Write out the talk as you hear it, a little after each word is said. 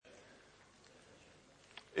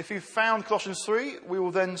if you've found Colossians 3, we will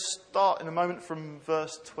then start in a moment from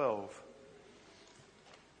verse 12.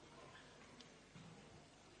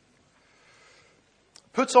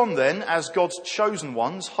 Put on then, as God's chosen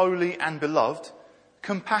ones, holy and beloved,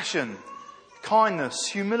 compassion, kindness,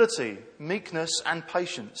 humility, meekness and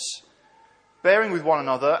patience, bearing with one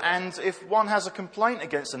another, and if one has a complaint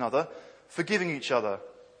against another, forgiving each other.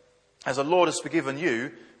 As the Lord has forgiven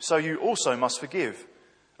you, so you also must forgive.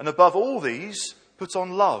 And above all these, put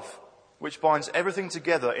on love, which binds everything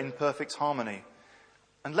together in perfect harmony.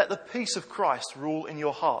 And let the peace of Christ rule in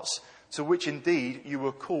your hearts, to which indeed you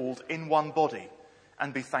were called in one body,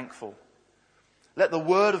 and be thankful. Let the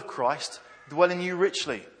word of Christ dwell in you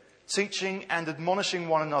richly, teaching and admonishing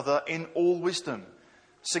one another in all wisdom,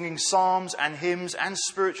 singing psalms and hymns and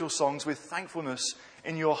spiritual songs with thankfulness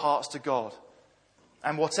in your hearts to God.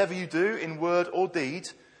 And whatever you do in word or deed,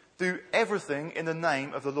 do everything in the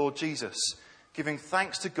name of the Lord Jesus, giving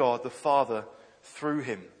thanks to God the Father through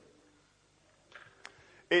him.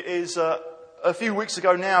 It is a few weeks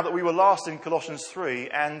ago now that we were last in Colossians 3,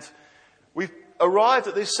 and we've arrived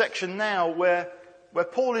at this section now where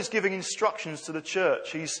Paul is giving instructions to the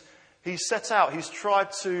church. He's set out, he's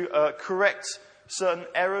tried to correct certain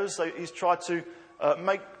errors. He's tried to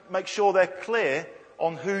make sure they're clear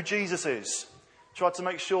on who Jesus is. Tried to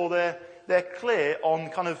make sure they're clear on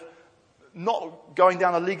kind of not going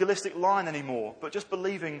down a legalistic line anymore, but just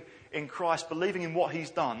believing in Christ, believing in what he's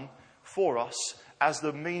done for us as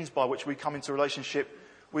the means by which we come into relationship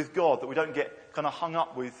with God, that we don't get kind of hung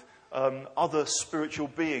up with other spiritual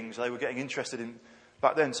beings they were getting interested in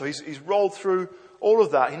back then. So he's rolled through all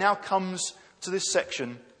of that. He now comes to this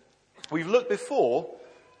section. We've looked before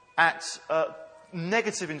at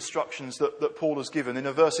negative instructions that Paul has given in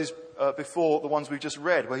the verses before the ones we've just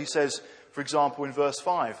read, where he says, for example, in verse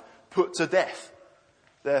 5, put to death,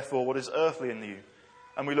 therefore, what is earthly in you.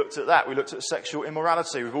 And we looked at that. We looked at sexual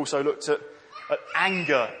immorality. We've also looked at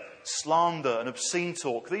anger, slander and obscene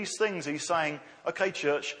talk. These things he's saying, okay,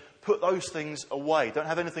 church, put those things away. Don't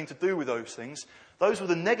have anything to do with those things. Those were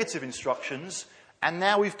the negative instructions. And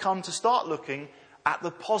now we've come to start looking at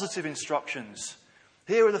the positive instructions.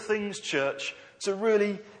 Here are the things, church, to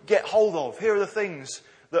really get hold of. Here are the things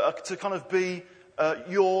that are to kind of be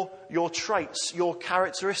your traits, your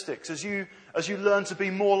characteristics. As you learn to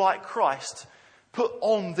be more like Christ, put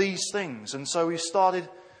on these things. And so we started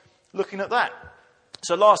looking at that.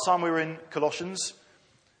 So last time we were in Colossians,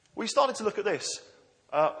 we started to look at this.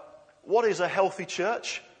 What is a healthy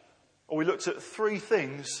church? Or we looked at three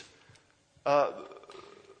things that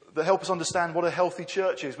help us understand what a healthy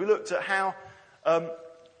church is. We looked at how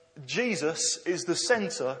Jesus is the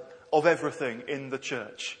centre of everything in the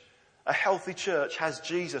church. A healthy church has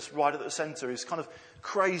Jesus right at the centre. It's kind of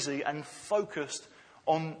crazy and focused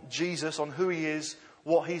on Jesus, on who he is,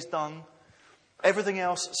 what he's done. Everything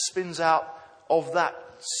else spins out of that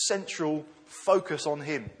central focus on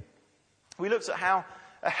him. We looked at how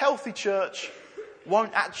a healthy church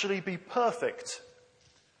won't actually be perfect.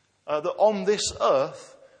 That on this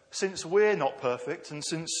earth, since we're not perfect and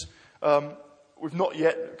since we've not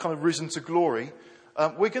yet kind of risen to glory,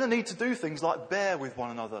 we're going to need to do things like bear with one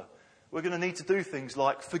another. We're going to need to do things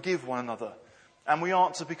like forgive one another. And we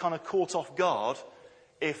aren't to be kind of caught off guard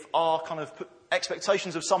if our kind of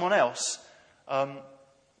expectations of someone else aren't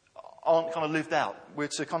kind of lived out. We're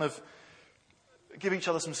to kind of give each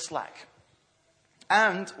other some slack.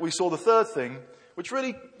 And we saw the third thing, which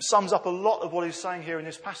really sums up a lot of what he's saying here in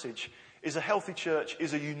this passage, is a healthy church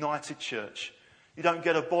is a united church. You don't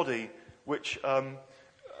get a body which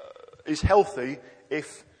is healthy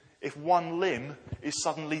if one limb is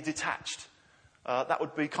suddenly detached. That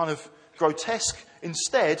would be kind of grotesque.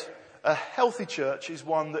 Instead, a healthy church is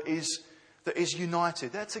one that is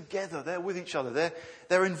united. They're together. They're with each other.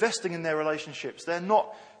 They're investing in their relationships. They're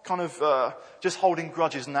not kind of just holding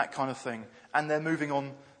grudges and that kind of thing. And they're moving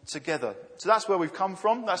on together. So that's where we've come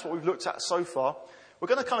from. That's what we've looked at so far. We're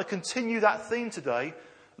going to kind of continue that theme today,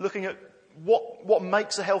 looking at what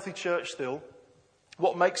makes a healthy church still,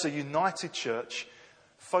 what makes a united church,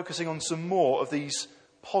 focusing on some more of these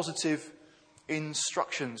positive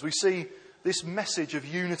instructions. We see this message of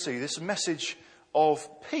unity, this message of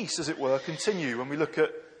peace, as it were, continue when we look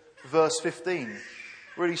at verse 15,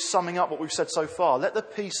 really summing up what we've said so far. Let the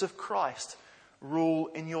peace of Christ rule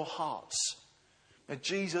in your hearts. Now,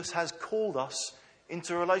 Jesus has called us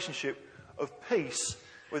into a relationship of peace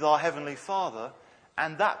with our Heavenly Father,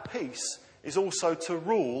 and that peace is also to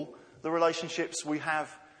rule the relationships we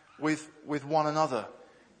have with one another.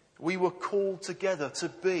 We were called together to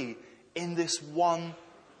be in this one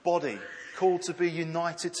body, called to be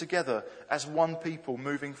united together as one people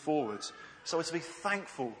moving forward. So we're to be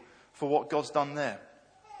thankful for what God's done there.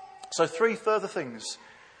 So 3 further things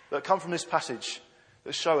that come from this passage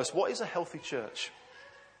that show us what is a healthy church.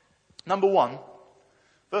 Number 1,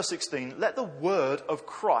 verse 16, let the word of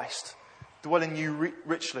Christ dwell in you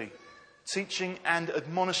richly, teaching and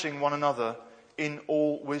admonishing one another in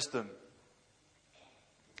all wisdom.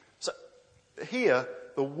 So here,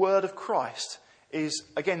 the word of Christ is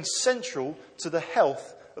again central to the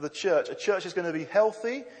health of the church. A church is going to be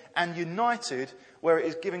healthy and united where it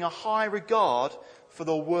is giving a high regard for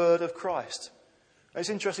the word of Christ. And it's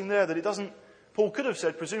interesting there that it doesn't, Paul could have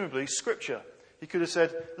said, presumably, Scripture. He could have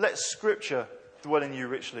said, let Scripture dwell in you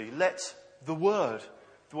richly. Let the word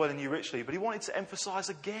dwell in you richly. But he wanted to emphasize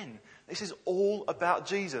again, this is all about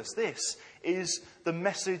Jesus. This is the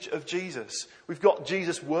message of Jesus. We've got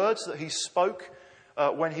Jesus' words that he spoke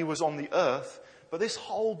when he was on the earth. But this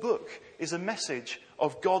whole book is a message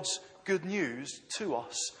of God's good news to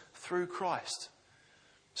us through Christ.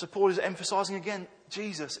 So Paul is emphasizing again,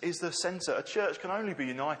 Jesus is the centre. A church can only be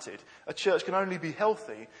united. A church can only be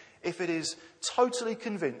healthy if it is totally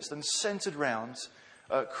convinced and centred round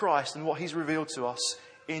Christ and what he's revealed to us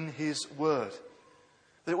in his word.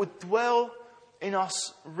 That it would dwell in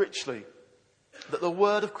us richly. That the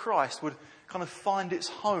word of Christ would kind of find its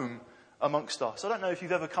home amongst us. I don't know if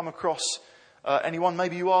you've ever come across anyone,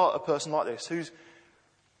 maybe you are a person like this,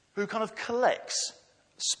 who kind of collects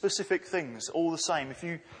specific things all the same. If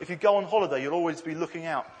you go on holiday, you'll always be looking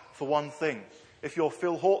out for one thing. If you're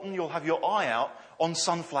Phil Horton, you'll have your eye out on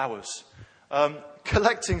sunflowers,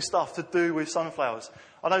 collecting stuff to do with sunflowers.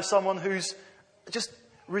 I know someone who's just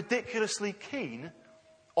ridiculously keen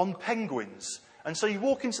on penguins. And so you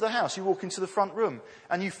walk into the house, you walk into the front room,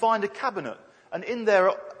 and you find a cabinet. And in there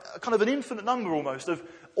are kind of an infinite number almost of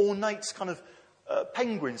ornate kind of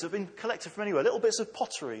penguins that have been collected from anywhere. Little bits of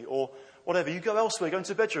pottery or whatever. You go elsewhere, go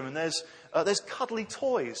into the bedroom, and there's cuddly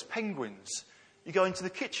toys, penguins. You go into the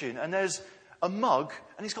kitchen, and there's a mug,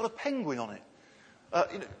 and it's got a penguin on it.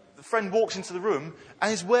 The friend walks into the room,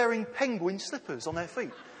 and is wearing penguin slippers on their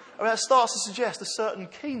feet. I mean, that starts to suggest a certain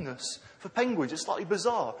keenness for penguins. It's slightly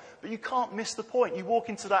bizarre, but you can't miss the point. You walk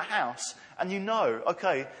into that house, and you know,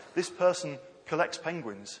 okay, this person collects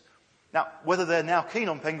penguins. Now, whether they're now keen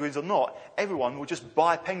on penguins or not, everyone will just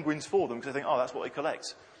buy penguins for them because they think, oh, that's what they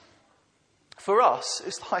collect. For us,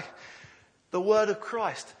 it's like the word of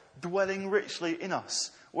Christ dwelling richly in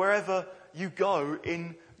us. Wherever you go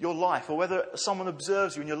in your life, or whether someone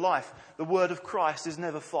observes you in your life, the word of Christ is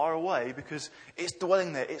never far away because it's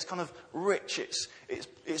dwelling there. It's kind of rich.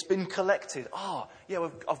 It's been collected.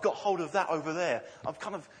 I've got hold of that over there. I've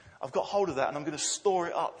got hold of that, and I'm going to store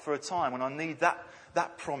it up for a time when I need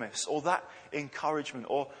that promise or that encouragement,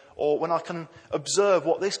 or when I can observe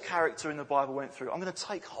what this character in the Bible went through. I'm going to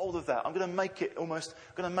take hold of that. I'm going to make it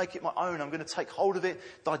my own. I'm going to take hold of it,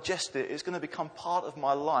 digest it. It's going to become part of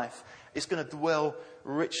my life. It's going to dwell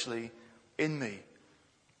richly in me.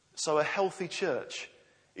 So a healthy church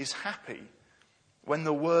is happy when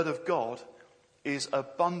the word of God is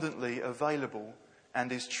abundantly available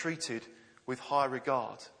and is treated with high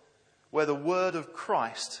regard. Where the word of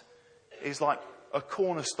Christ is like a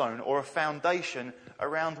cornerstone or a foundation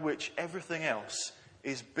around which everything else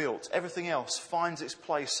is built. Everything else finds its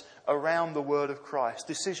place around the word of Christ.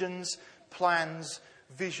 Decisions, plans,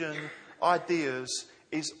 vision, ideas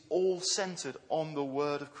is all centred on the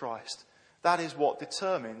word of Christ. That is what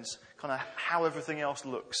determines kind of how everything else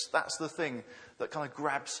looks. That's the thing that kind of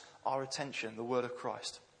grabs our attention, the word of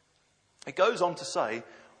Christ. It goes on to say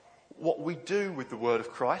what we do with the word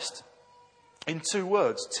of Christ in 2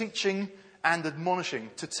 words, teaching and admonishing,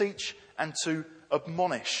 to teach and to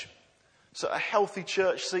admonish. So a healthy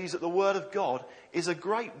church sees that the word of God is a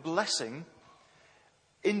great blessing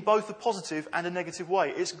in both a positive and a negative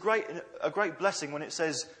way. It's a great blessing when it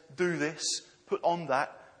says, do this, put on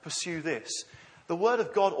that, pursue this. The word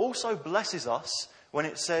of God also blesses us when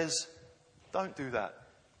it says, don't do that,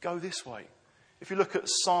 go this way. If you look at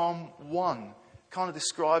Psalm 1, it kind of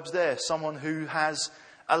describes there someone who has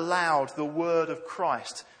allowed the word of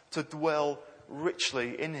Christ to dwell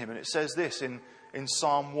richly in him. And it says this in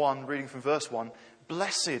Psalm 1, reading from verse 1,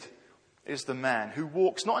 blessed is the man who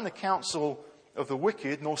walks not in the counsel of the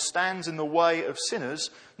wicked, nor stands in the way of sinners,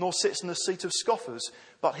 nor sits in the seat of scoffers,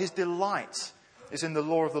 but his delight is in the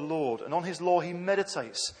law of the Lord, and on his law he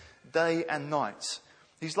meditates day and night.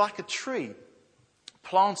 He's like a tree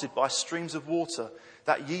planted by streams of water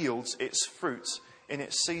that yields its fruit in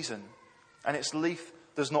its season, and its leaf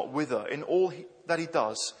does not wither. In all that he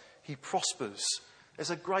does, he prospers. There's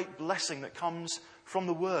a great blessing that comes from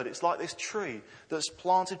the Word. It's like this tree that's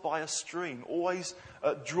planted by a stream, always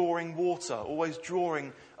drawing water, always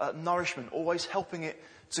drawing nourishment, always helping it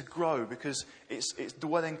to grow because it's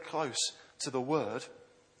dwelling close to the Word.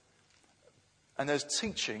 And there's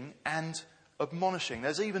teaching and admonishing.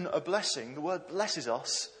 There's even a blessing. The Word blesses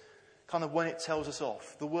us kind of when it tells us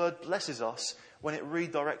off. The Word blesses us when it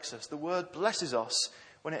redirects us. The Word blesses us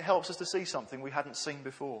when it helps us to see something we hadn't seen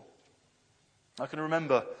before. I can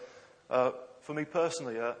remember, for me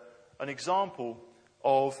personally, an example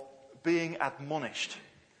of being admonished.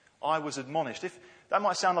 I was admonished. If that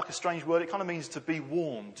might sound like a strange word, it kind of means to be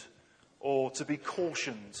warned or to be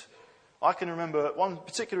cautioned. I can remember one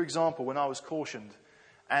particular example when I was cautioned,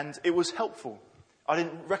 and it was helpful. I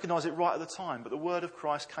didn't recognise it right at the time, but the word of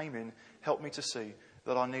Christ came in, helped me to see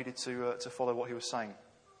that I needed to follow what he was saying.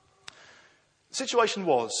 The situation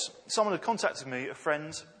was, someone had contacted me, a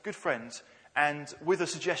friend, good friend, and with a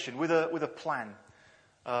suggestion, with a plan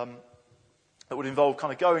that would involve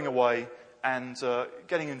kind of going away and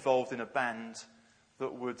getting involved in a band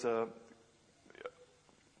that would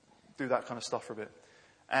do that kind of stuff for a bit.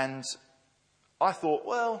 And I thought,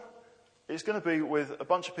 well, it's going to be with a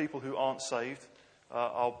bunch of people who aren't saved.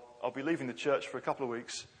 I'll be leaving the church for a couple of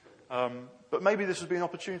weeks, but maybe this would be an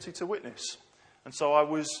opportunity to witness. And so I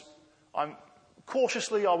was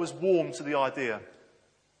warm to the idea.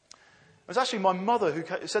 It was actually my mother who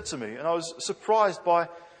said to me, and I was surprised by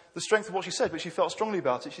the strength of what she said, but she felt strongly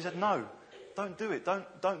about it. She said, no, don't do it.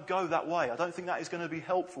 Don't go that way. I don't think that is going to be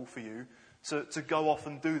helpful for you to go off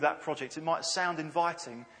and do that project. It might sound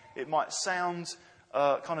inviting. It might sound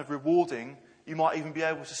kind of rewarding. You might even be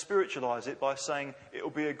able to spiritualise it by saying it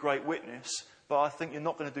will be a great witness, but I think you're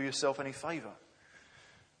not going to do yourself any favour.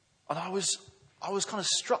 And I was kind of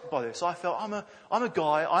struck by this. I felt, I'm a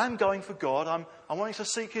guy, I am going for God, I'm wanting to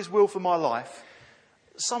seek his will for my life.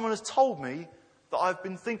 Someone has told me that I've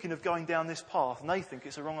been thinking of going down this path, and they think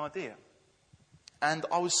it's a wrong idea. And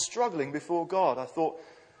I was struggling before God. I thought,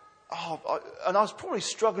 and I was probably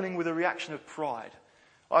struggling with a reaction of pride.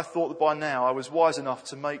 I thought that by now I was wise enough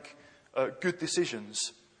to make good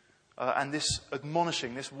decisions, and this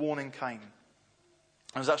admonishing, this warning came.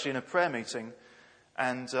 I was actually in a prayer meeting,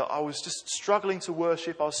 and I was just struggling to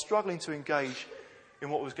worship. I was struggling to engage in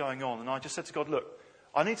what was going on. And I just said to God, look,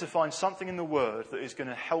 I need to find something in the Word that is going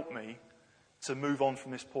to help me to move on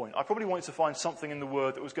from this point. I probably wanted to find something in the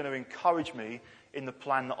Word that was going to encourage me in the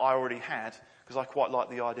plan that I already had, because I quite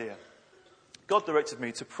liked the idea. God directed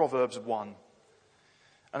me to Proverbs 1.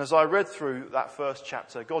 And as I read through that first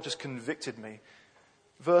chapter, God just convicted me.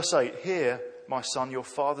 Verse 8, hear, my son, your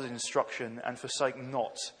father's instruction, and forsake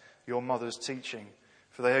not your mother's teaching,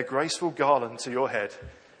 for they are graceful garland to your head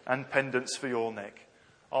and pendants for your neck.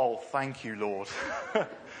 Oh, thank you, Lord.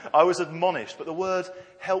 I was admonished, but the word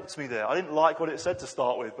helped me there. I didn't like what it said to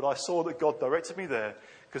start with, but I saw that God directed me there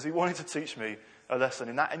because he wanted to teach me a lesson.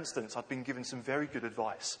 In that instance, I'd been given some very good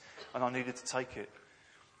advice, and I needed to take it.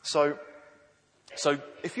 So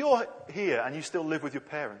if you're here and you still live with your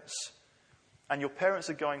parents, and your parents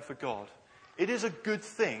are going for God, it is a good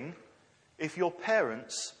thing if your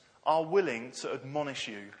parents are willing to admonish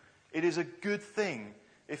you. It is a good thing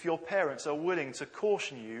if your parents are willing to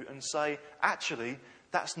caution you and say, actually,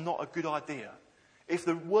 that's not a good idea. If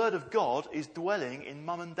the word of God is dwelling in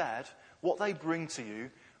mum and dad, what they bring to you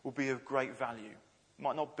will be of great value. It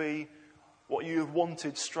might not be what you have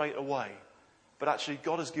wanted straight away, but actually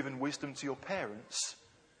God has given wisdom to your parents,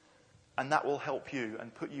 and that will help you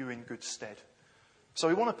and put you in good stead. So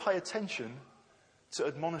we want to pay attention to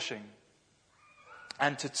admonishing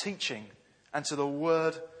and to teaching and to the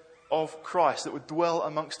word of Christ that would dwell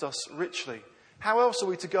amongst us richly. How else are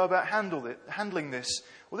we to go about handling this?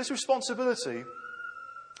 Well, this responsibility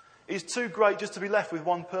is too great just to be left with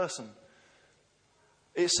one person.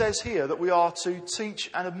 It says here that we are to teach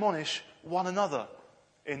and admonish one another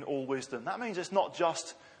in all wisdom. That means it's not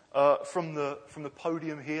just from the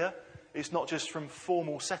podium here. It's not just from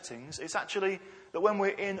formal settings. It's actually that when we're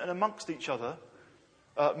in and amongst each other,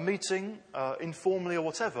 meeting informally or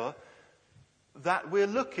whatever, that we're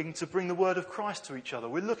looking to bring the word of Christ to each other.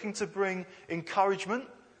 We're looking to bring encouragement,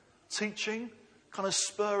 teaching, kind of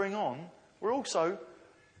spurring on. We're also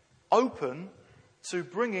open to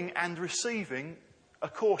bringing and receiving a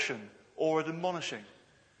caution or an admonishing.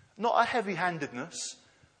 Not a heavy-handedness,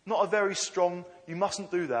 not a very strong, you mustn't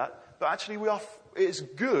do that, but actually it's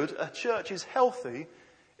good, a church is healthy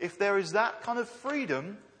if there is that kind of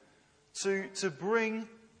freedom to bring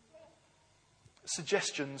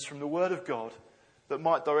suggestions from the Word of God that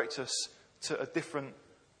might direct us to a different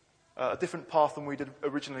path than we'd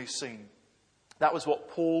originally seen. That was what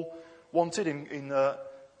Paul wanted in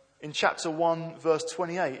In chapter 1, verse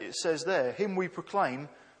 28, it says there, "Him we proclaim,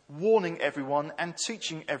 warning everyone and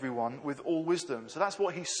teaching everyone with all wisdom." So that's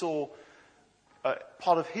what he saw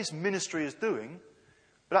part of his ministry as doing.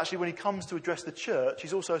 But actually, when he comes to address the church,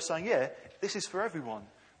 he's also saying, yeah, this is for everyone.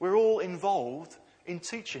 We're all involved in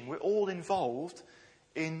teaching. We're all involved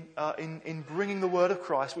in bringing the word of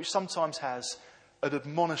Christ, which sometimes has an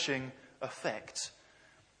admonishing effect.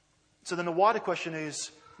 So then the wider question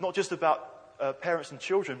is not just about parents and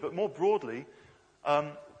children, but more broadly,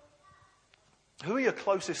 who are your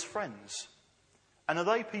closest friends? And are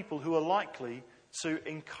they people who are likely to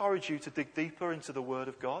encourage you to dig deeper into the Word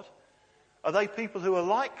of God? Are they people who are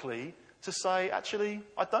likely to say, actually,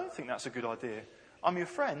 I don't think that's a good idea. I'm your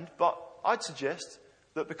friend, but I'd suggest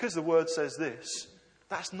that because the Word says this,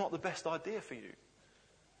 that's not the best idea for you.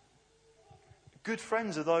 Good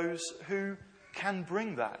friends are those who can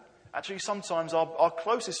bring that. Actually, sometimes our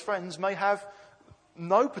closest friends may have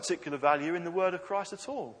no particular value in the Word of Christ at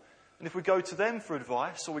all. And if we go to them for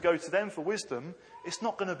advice or we go to them for wisdom, it's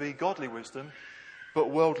not going to be godly wisdom, but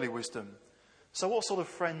worldly wisdom. So what sort of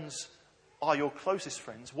friends are your closest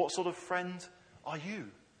friends? What sort of friend are you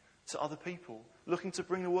to other people? Looking to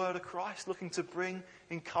bring the word of Christ? Looking to bring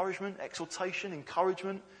encouragement, exhortation,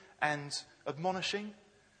 encouragement and admonishing?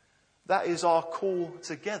 That is our call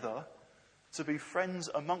together, to be friends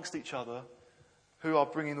amongst each other who are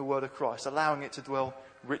bringing the word of Christ, allowing it to dwell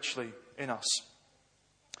richly in us.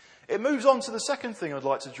 It moves on to the second thing I'd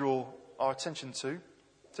like to draw our attention to.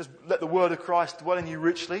 It says, "Let the word of Christ dwell in you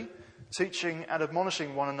richly, teaching and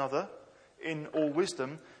admonishing one another in all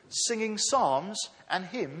wisdom, singing psalms and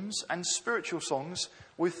hymns and spiritual songs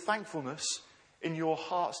with thankfulness in your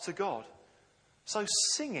hearts to God." So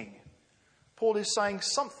singing. Paul is saying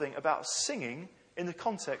something about singing in the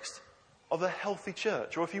context of a healthy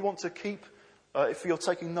church. Or if you want to keep, if you're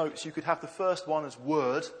taking notes, you could have the first one as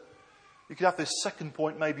word. You could have this second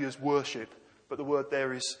point maybe as worship. But the word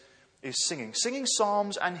there is singing. Singing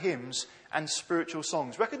psalms and hymns and spiritual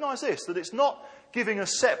songs. Recognise this, that it's not giving a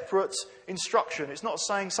separate instruction. It's not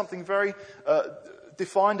saying something very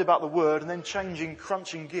defined about the word and then changing,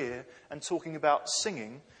 crunching gear and talking about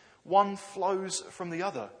singing. One flows from the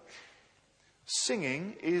other.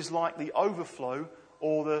 Singing is like the overflow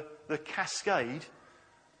or the cascade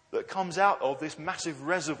that comes out of this massive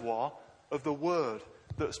reservoir of the word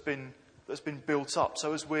that's been built up.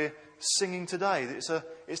 So as we're singing today,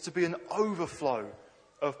 it's to be an overflow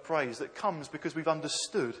of praise that comes because we've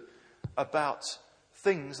understood about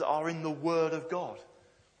things that are in the Word of God.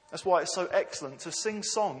 That's why it's so excellent to sing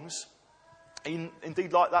songs,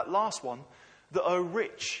 indeed like that last one, that are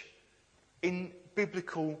rich in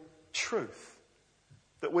biblical truth.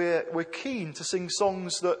 That we're keen to sing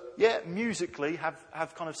songs that, musically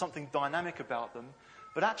have kind of something dynamic about them,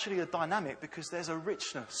 but actually are dynamic because there's a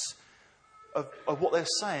richness of what they're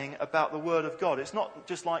saying about the Word of God. It's not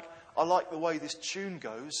just like, I like the way this tune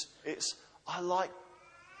goes. It's, I like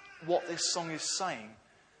what this song is saying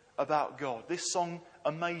about God. This song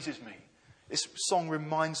amazes me. This song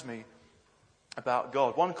reminds me about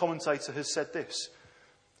God. One commentator has said this: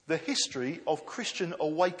 the history of Christian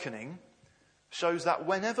awakening shows that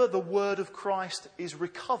whenever the word of Christ is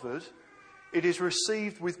recovered, it is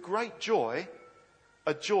received with great joy,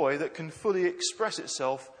 a joy that can fully express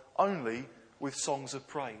itself only with songs of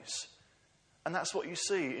praise. And that's what you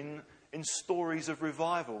see in stories of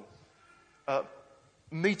revival.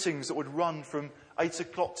 Meetings that would run from 8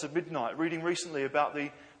 o'clock to midnight. Reading recently about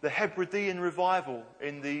the Hebridean revival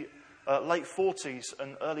in the late 40s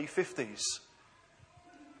and early 50s.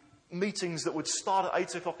 Meetings that would start at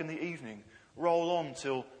 8 o'clock in the evening, roll on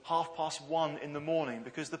till 1:30 in the morning,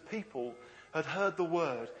 because the people had heard the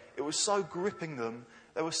word. It was so gripping them.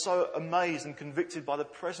 They were so amazed and convicted by the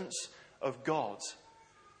presence of God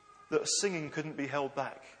that singing couldn't be held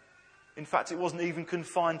back. In fact, it wasn't even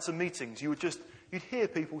confined to meetings. You'd hear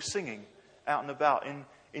people singing out and about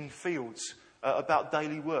in fields about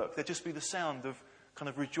daily work. There'd just be the sound of kind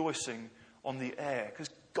of rejoicing on the air because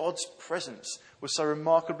God's presence was so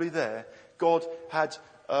remarkably there. God had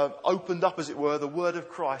opened up, as it were, the word of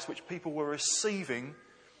Christ, which people were receiving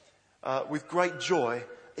with great joy.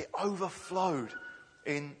 It overflowed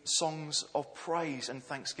in songs of praise and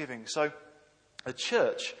thanksgiving. So a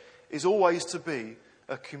church is always to be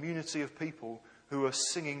a community of people who are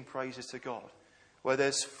singing praises to God, where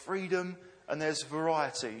there's freedom and there's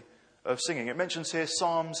variety of singing. It mentions here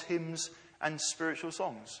psalms, hymns and spiritual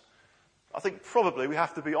songs. I think probably we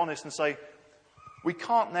have to be honest and say we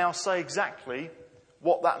can't now say exactly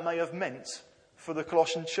what that may have meant for the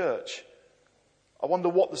Colossian church. I wonder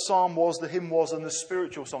what the psalm was, the hymn was, and the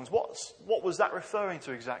spiritual songs. What was that referring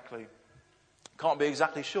to exactly? Can't be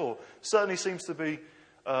exactly sure. Certainly seems to be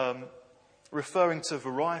referring to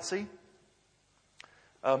variety,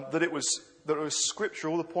 that it was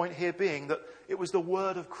scriptural, the point here being that it was the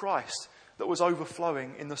word of Christ that was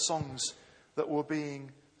overflowing in the songs that were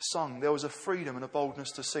being sung. There was a freedom and a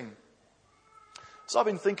boldness to sing. So I've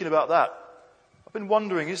been thinking about that. I've been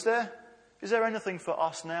wondering, is there anything for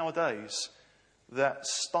us nowadays that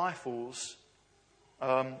stifles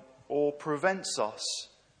or prevents us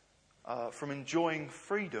from enjoying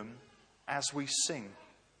freedom as we sing?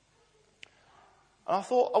 And I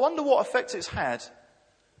thought, I wonder what effect it's had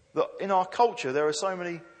that in our culture there are so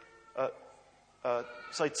many,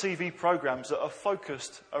 say, TV programs that are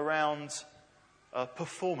focused around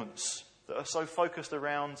performance, that are so focused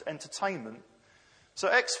around entertainment. So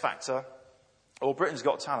X Factor, or Britain's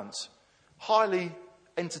Got Talent, highly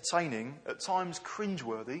entertaining, at times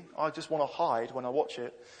cringeworthy. I just want to hide when I watch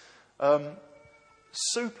it.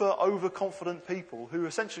 Super overconfident people who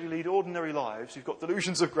essentially lead ordinary lives, who've got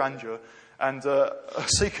delusions of grandeur and are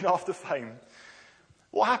seeking after fame.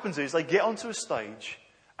 What happens is they get onto a stage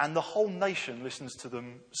and the whole nation listens to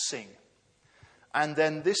them sing. And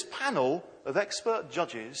then this panel of expert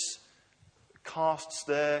judges casts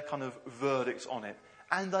their kind of verdict on it.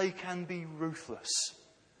 And they can be ruthless.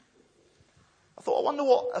 I thought, I wonder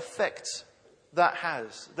what effect that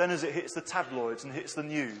has. Then as it hits the tabloids and hits the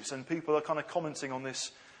news and people are kind of commenting on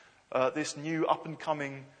this new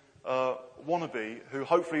up-and-coming wannabe who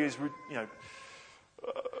hopefully is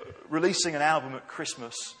releasing an album at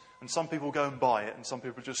Christmas, and some people go and buy it and some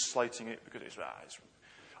people are just slating it because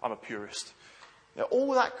I'm a purist.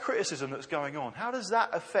 All that criticism that's going on, how does that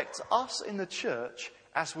affect us in the church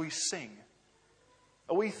as we sing?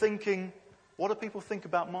 Are we thinking, what do people think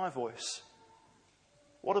about my voice?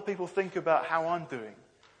 What do people think about how I'm doing?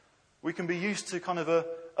 We can be used to kind of a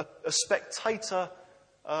spectator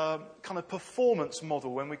kind of performance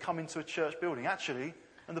model when we come into a church building. Actually,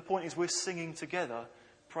 and the point is we're singing together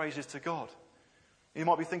praises to God. You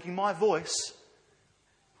might be thinking, my voice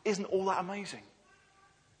isn't all that amazing.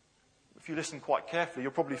 If you listen quite carefully,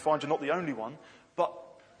 you'll probably find you're not the only one. But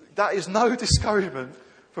that is no discouragement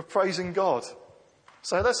for praising God.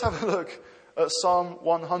 So let's have a look at Psalm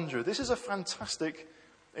 100. This is a fantastic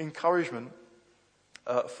encouragement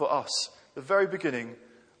for us. The very beginning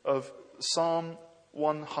of Psalm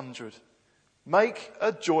 100. Make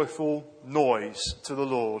a joyful noise to the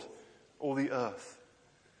Lord, all the earth.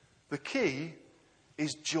 The key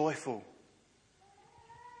is joyful.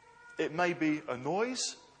 It may be a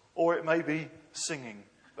noise or it may be singing.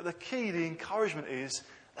 But the key, the encouragement is,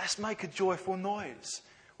 let's make a joyful noise.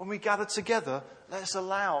 When we gather together, let's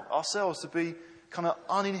allow ourselves to be kind of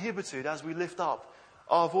uninhibited as we lift up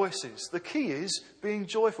our voices. The key is being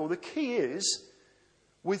joyful. The key is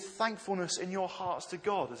with thankfulness in your hearts to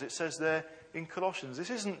God, as it says there in Colossians. This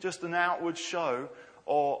isn't just an outward show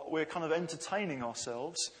or we're kind of entertaining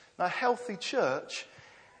ourselves. Now, a healthy church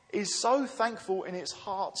is so thankful in its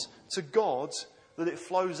heart to God that it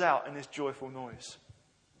flows out in this joyful noise.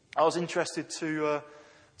 I was interested to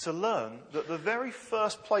learn that the very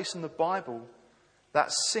first place in the Bible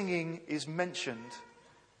that singing is mentioned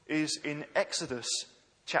is in Exodus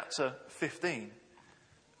chapter 15,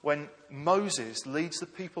 when Moses leads the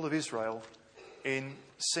people of Israel in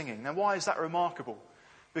singing. Now, why is that remarkable?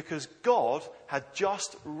 Because God had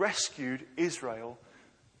just rescued Israel.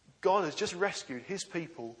 God has just rescued his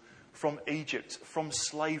people from Egypt, from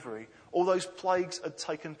slavery. All those plagues had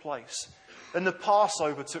taken place. Then the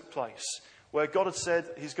Passover took place, where God had said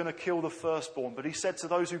he's going to kill the firstborn. But he said to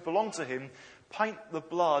those who belong to him, paint the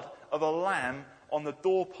blood of a lamb on the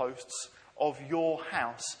doorposts of your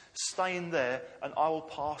house. Stay in there and I will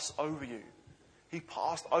pass over you. He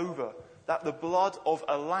passed over that the blood of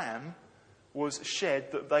a lamb was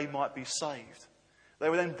shed that they might be saved. They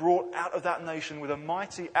were then brought out of that nation with a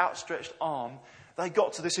mighty outstretched arm. They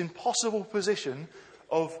got to this impossible position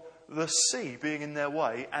of the sea being in their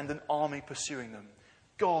way and an army pursuing them.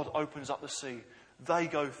 God opens up the sea. They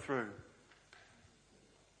go through.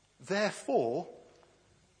 Therefore,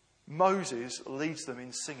 Moses leads them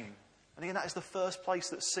in singing. And again, that is the first place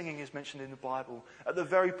that singing is mentioned in the Bible. At the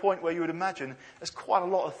very point where you would imagine there's quite a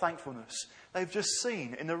lot of thankfulness. They've just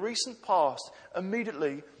seen in the recent past,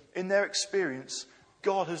 immediately in their experience,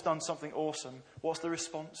 God has done something awesome. What's the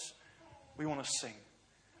response? We want to sing.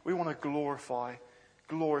 We want to glorify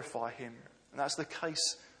him. And that's the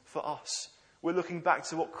case for us. We're looking back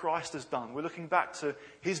to what Christ has done. We're looking back to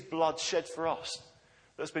his blood shed for us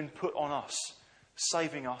that's been put on us,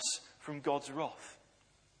 saving us from God's wrath.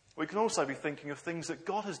 We can also be thinking of things that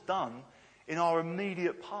God has done in our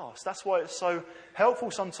immediate past. That's why it's so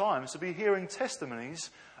helpful sometimes to be hearing testimonies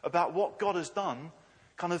about what God has done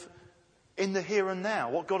kind of in the here and now,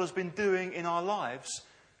 what God has been doing in our lives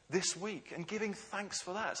this week, and giving thanks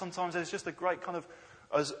for that. Sometimes there's just a great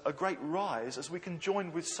rise as we can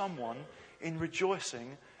join with someone in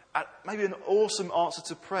rejoicing at maybe an awesome answer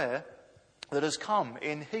to prayer that has come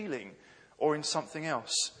in healing or in something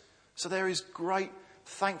else. So there is great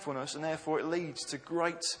thankfulness, and therefore it leads to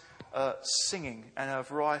great singing and a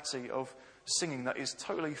variety of singing that is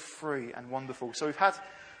totally free and wonderful. So we've had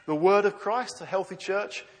the word of Christ. A healthy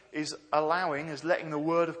church is letting the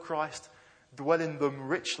word of Christ dwell in them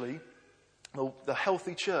richly. The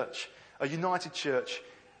healthy church, a united church,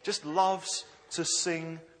 just loves to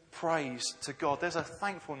sing praise to God. There's a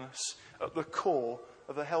thankfulness at the core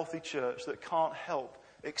of a healthy church that can't help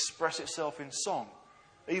express itself in song,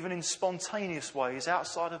 even in spontaneous ways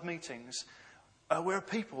outside of meetings. We're a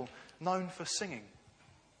people known for singing.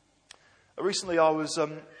 Recently,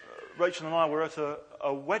 Rachel and I were at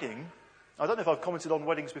a wedding. I don't know if I've commented on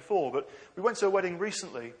weddings before, but we went to a wedding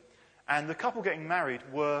recently, and the couple getting married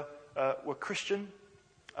were Christian,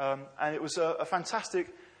 and it was a fantastic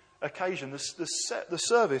occasion. The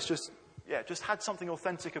service just had something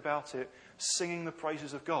authentic about it, singing the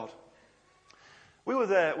praises of God. We were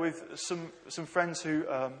there with some friends who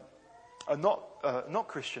are not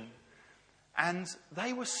Christian, and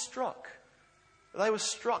they were struck. They were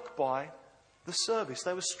struck by the service.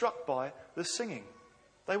 They were struck by the singing.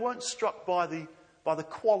 They weren't struck by the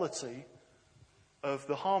quality of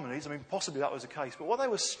the harmonies. I mean, possibly that was the case. But what they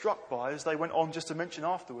were struck by, as they went on just to mention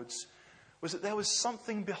afterwards, was that there was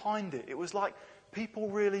something behind it. It was like, people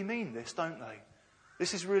really mean this, don't they?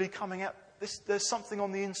 This is really coming out. There's something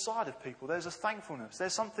on the inside of people. There's a thankfulness.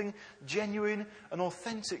 There's something genuine and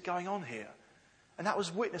authentic going on here. And that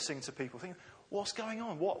was witnessing to people, thinking, what's going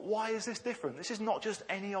on? Why is this different? This is not just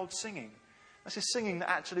any old singing. This is singing that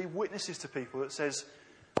actually witnesses to people, that says,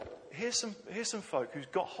 here's some folk who's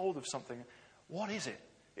got hold of something. What is it?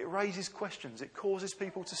 It raises questions. It causes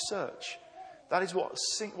people to search. That's what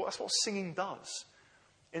singing does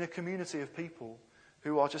in a community of people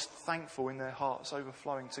who are just thankful in their hearts,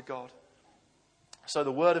 overflowing to God. So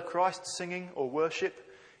the word of Christ, singing or worship.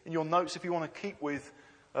 In your notes, if you want to keep with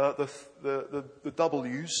the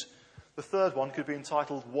W's, the third one could be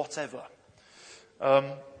entitled whatever.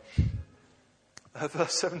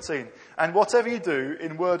 Verse 17. And whatever you do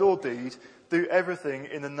in word or deed, do everything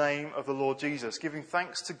in the name of the Lord Jesus, giving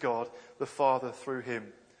thanks to God the Father through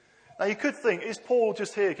him. Now you could think, is Paul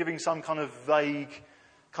just here giving some kind of vague,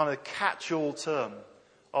 kind of catch-all term?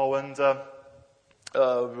 Oh, and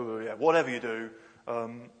whatever you do,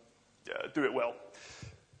 do it well.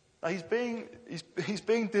 Now he's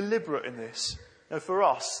being deliberate in this. Now for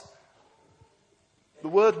us, the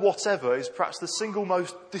word whatever is perhaps the single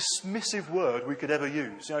most dismissive word we could ever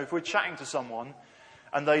use. You know, if we're chatting to someone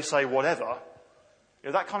and they say whatever,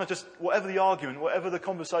 that kind of just, whatever the argument, whatever the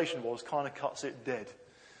conversation was, kind of cuts it dead.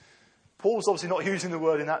 Paul's obviously not using the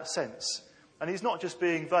word in that sense. And he's not just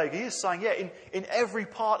being vague. He is saying, in every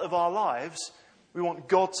part of our lives, we want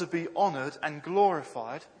God to be honoured and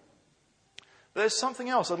glorified. But there's something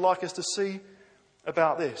else I'd like us to see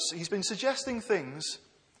about this. He's been suggesting things,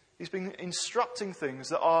 he's been instructing things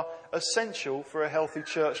that are essential for a healthy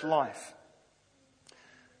church life.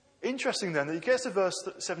 Interesting then that he gets to verse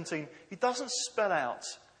 17, he doesn't spell out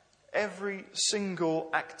every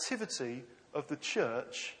single activity of the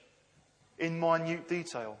church in minute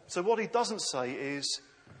detail. So what he doesn't say is,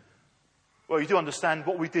 well, you do understand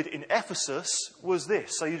what we did in Ephesus was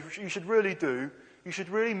this. So you should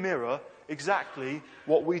really mirror exactly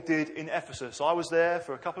what we did in Ephesus. I was there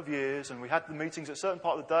for a couple of years and we had the meetings at a certain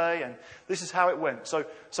part of the day and this is how it went. So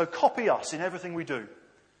copy us in everything we do.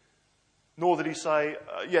 Nor did he say,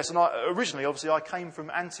 yes, and originally, obviously, I came from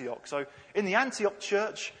Antioch. So in the Antioch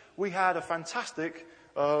church, we had a fantastic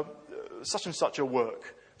such and such a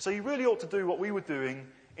work. So you really ought to do what we were doing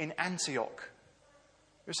in Antioch.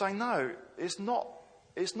 You're saying, no, it's not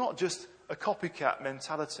just a copycat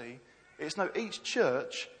mentality. It's each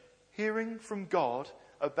church hearing from God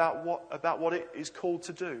about what it is called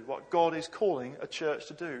to do, what God is calling a church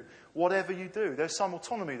to do. Whatever you do, there's some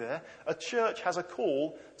autonomy there. A church has a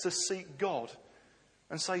call to seek God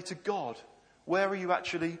and say to God, where are you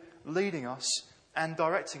actually leading us and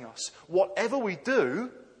directing us? Whatever we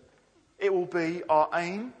do, it will be our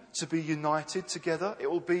aim to be united together. It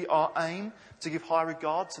will be our aim to give high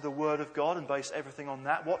regard to the Word of God and base everything on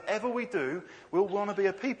that. Whatever we do, we'll want to be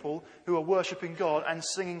a people who are worshipping God and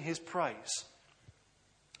singing his praise.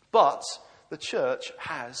 But the church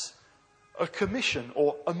has a commission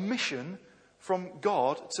or a mission from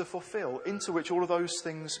God to fulfill, into which all of those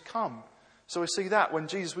things come. So we see that when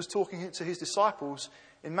Jesus was talking to his disciples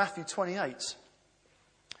in Matthew 28,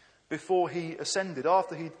 before he ascended,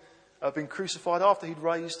 after he'd been crucified, after he'd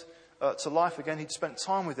raised to life again, he'd spent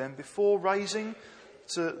time with them. Before raising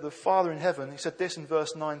to the Father in heaven, he said this in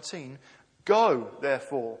verse 19, "Go,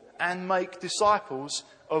 therefore, and make disciples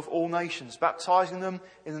of all nations, baptizing them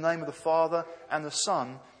in the name of the Father and the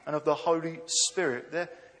Son and of the Holy Spirit." There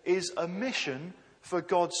is a mission for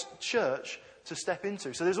God's church to step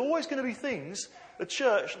into. So there's always going to be things the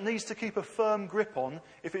church needs to keep a firm grip on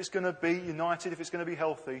if it's going to be united, if it's going to be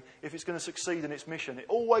healthy, if it's going to succeed in its mission. It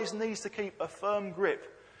always needs to keep a firm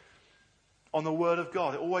grip on the Word of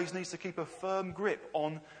God. It always needs to keep a firm grip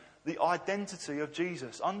on the identity of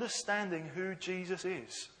Jesus, understanding who Jesus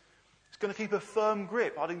is. It's going to keep a firm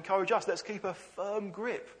grip. I'd encourage us, let's keep a firm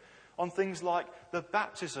grip on things like the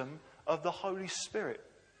baptism of the Holy Spirit.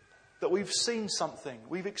 That we've seen something,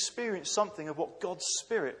 we've experienced something of what God's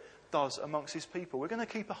Spirit does amongst his people. We're going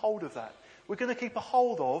to keep a hold of that. We're going to keep a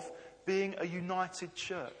hold of being a united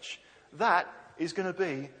church. That is going to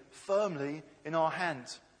be firmly in our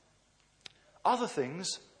hand. Other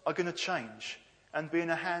things are going to change and be in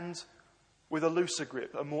a hand with a looser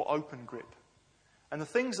grip, a more open grip. And the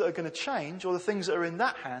things that are going to change, or the things that are in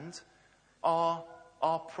that hand, are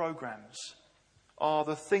our programs, are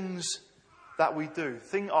the things that we do,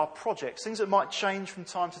 our projects, things that might change from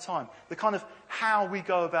time to time. The kind of how we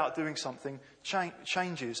go about doing something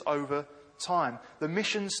changes over time. The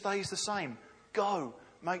mission stays the same. Go,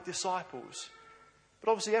 make disciples.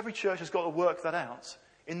 But obviously every church has got to work that out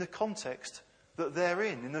in the context that they're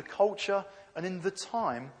in the culture and in the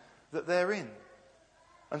time that they're in.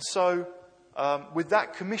 And so with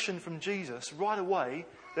that commission from Jesus, right away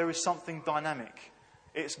there is something dynamic.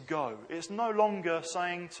 It's go. It's no longer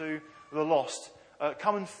saying to the lost,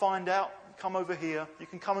 come and find out, come over here, you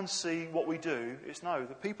can come and see what we do. It's no,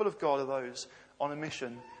 the people of God are those on a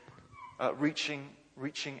mission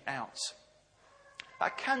reaching out.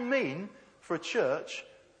 That can mean for a church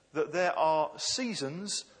that there are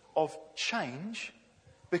seasons of change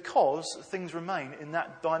because things remain in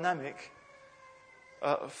that dynamic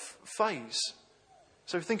phase.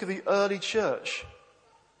 So if you think of the early church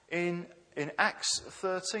in Acts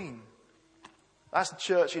 13, that's the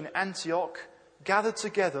church in Antioch, gathered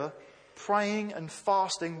together, praying and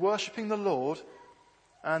fasting, worshipping the Lord.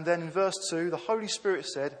 And then in verse 2, the Holy Spirit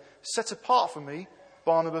said, "Set apart for me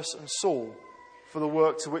Barnabas and Saul for the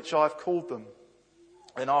work to which I have called them."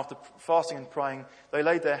 And after fasting and praying, they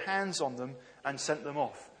laid their hands on them and sent them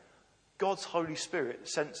off. God's Holy Spirit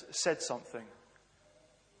said something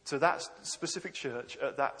to that specific church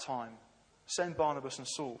at that time. Send Barnabas and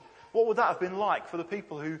Saul. What would that have been like for the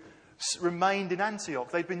people who remained in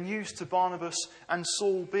Antioch? They'd been used to Barnabas and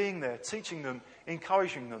Saul being there, teaching them,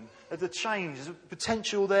 encouraging them. The change, there's a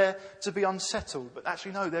potential there to be unsettled. But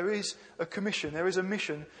actually, no, there is a commission, there is a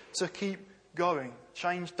mission to keep going.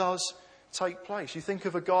 Change does take place. You think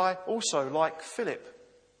of a guy also like Philip,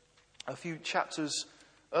 a few chapters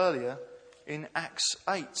earlier in Acts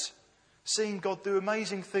 8, seeing God do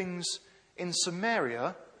amazing things in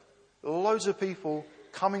Samaria, loads of people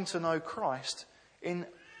coming to know Christ. In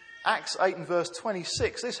Acts 8 and verse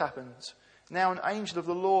 26, this happens. Now an angel of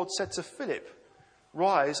the Lord said to Philip,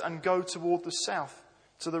 "Rise and go toward the south,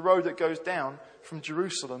 to the road that goes down from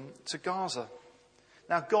Jerusalem to Gaza."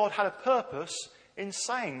 Now God had a purpose in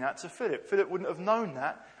saying that to Philip. Philip wouldn't have known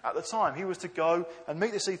that at the time. He was to go and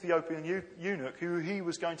meet this Ethiopian eunuch who he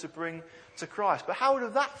was going to bring to Christ. But how would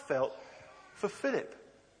have that felt for Philip?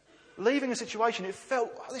 Leaving a situation, it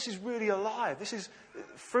felt, this is really alive.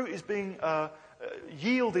 Fruit is being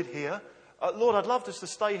yielded here. Lord, I'd love us to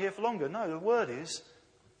stay here for longer. No, the word is,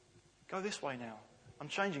 go this way now. I'm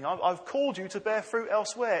changing. I've called you to bear fruit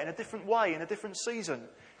elsewhere, in a different way, in a different season.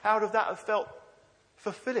 How would that have felt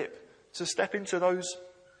for Philip to step into those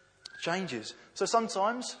changes? So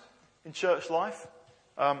sometimes in church life,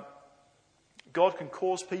 God can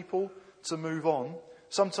cause people to move on.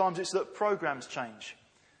 Sometimes it's that programs change.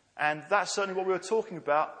 And that's certainly what we were talking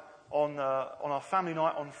about on our family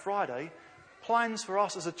night on Friday. Plans for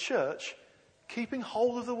us as a church, keeping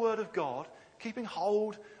hold of the Word of God, keeping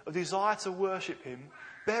hold of desire to worship Him,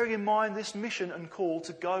 bearing in mind this mission and call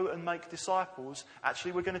to go and make disciples.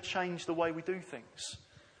 Actually, we're going to change the way we do things.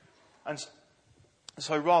 And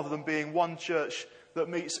so rather than being one church that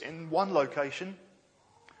meets in one location,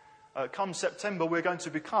 come September we're going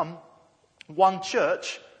to become one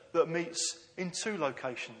church that meets in two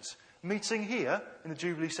locations. Meeting here in the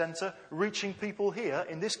Jubilee Centre, reaching people here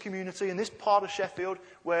in this community, in this part of Sheffield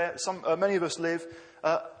where many of us live,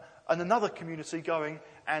 and another community going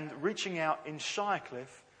and reaching out in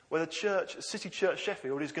Shirecliffe, where the City Church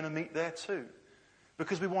Sheffield is going to meet there too.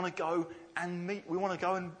 Because we want to go and meet, we want to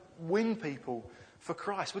go and win people for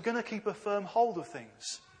Christ. We're going to keep a firm hold of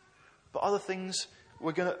things. But other things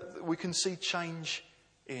we can see change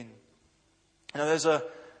in. There's a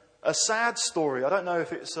sad story. I don't know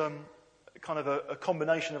if it's kind of a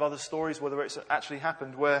combination of other stories, whether it's actually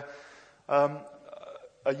happened, where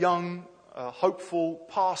a young, hopeful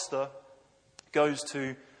pastor goes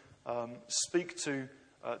to speak to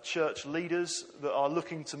church leaders that are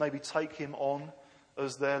looking to maybe take him on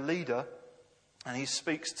as their leader. And he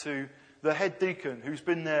speaks to the head deacon who's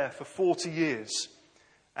been there for 40 years.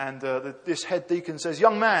 And this head deacon says,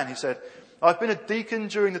 "Young man," he said, "I've been a deacon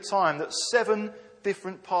during the time that 7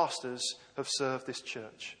 different pastors have served this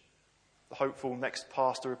church." The hopeful next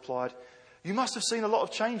pastor replied, "You must have seen a lot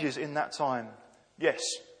of changes in that time." "Yes,"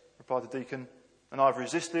 replied the deacon, "and I've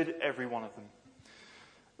resisted every one of them."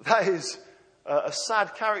 That is a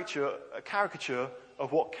sad caricature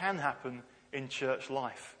of what can happen in church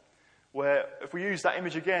life. Where, if we use that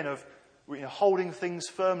image again of holding things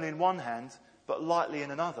firmly in one hand but lightly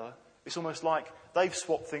in another, it's almost like they've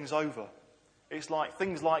swapped things over. It's like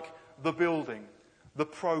things like the building, the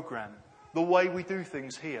program, the way we do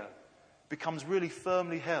things here becomes really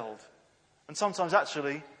firmly held. And sometimes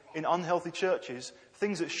actually, in unhealthy churches,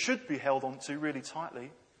 things that should be held onto really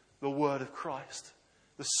tightly, the Word of Christ,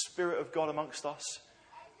 the Spirit of God amongst us,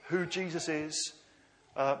 who Jesus is,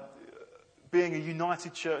 being a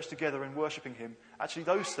united church together and worshipping Him, actually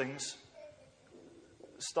those things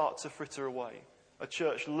start to fritter away. A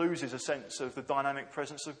church loses a sense of the dynamic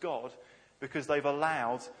presence of God because they've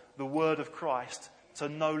allowed the Word of Christ to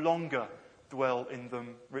no longer dwell in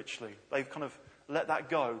them richly. They've kind of let that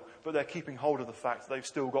go, but they're keeping hold of the fact that they've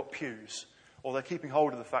still got pews. Or they're keeping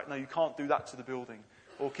hold of the fact, no, you can't do that to the building.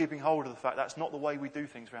 Or keeping hold of the fact that's not the way we do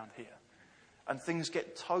things around here. And things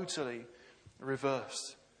get totally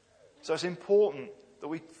reversed. So it's important that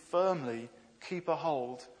we firmly keep a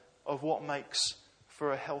hold of what makes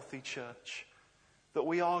for a healthy church. That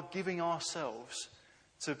we are giving ourselves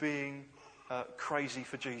to being crazy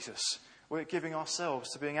for Jesus. We're giving ourselves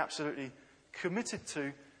to being absolutely committed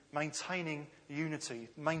to maintaining unity,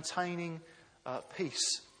 maintaining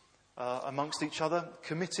peace amongst each other,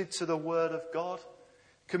 committed to the Word of God,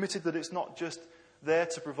 committed that it's not just there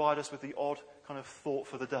to provide us with the odd kind of thought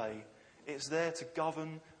for the day. It's there to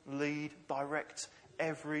govern, lead, direct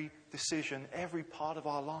every decision, every part of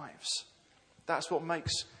our lives. That's what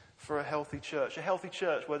makes for a healthy church. A healthy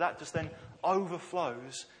church where that just then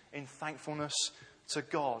overflows in thankfulness to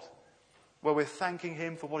God. Where we're thanking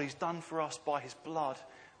Him for what He's done for us by His blood.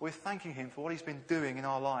 We're thanking Him for what He's been doing in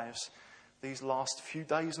our lives these last few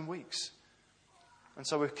days and weeks. And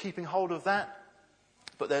so we're keeping hold of that,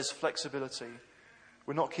 but there's flexibility.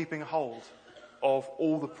 We're not keeping hold of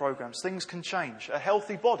all the programs. Things can change. A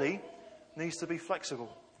healthy body needs to be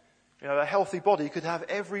flexible. A healthy body could have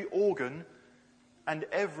every organ and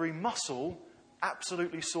every muscle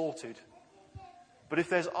absolutely sorted. But if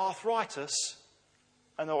there's arthritis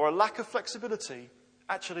or a lack of flexibility,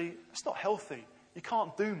 actually, it's not healthy. You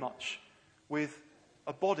can't do much with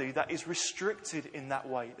a body that is restricted in that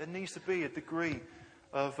way. There needs to be a degree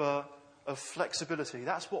of flexibility.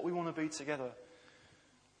 That's what we want to be together.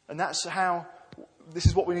 And this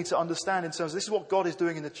is what we need to understand in terms of this is what God is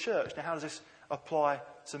doing in the church. Now, how does this apply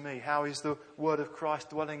to me? How is the Word of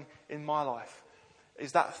Christ dwelling in my life?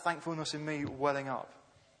 Is that thankfulness in me welling up?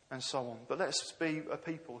 And so on. But let's be a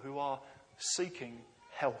people who are seeking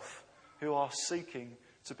health, who are seeking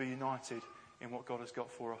to be united in what God has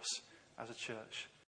got for us as a church.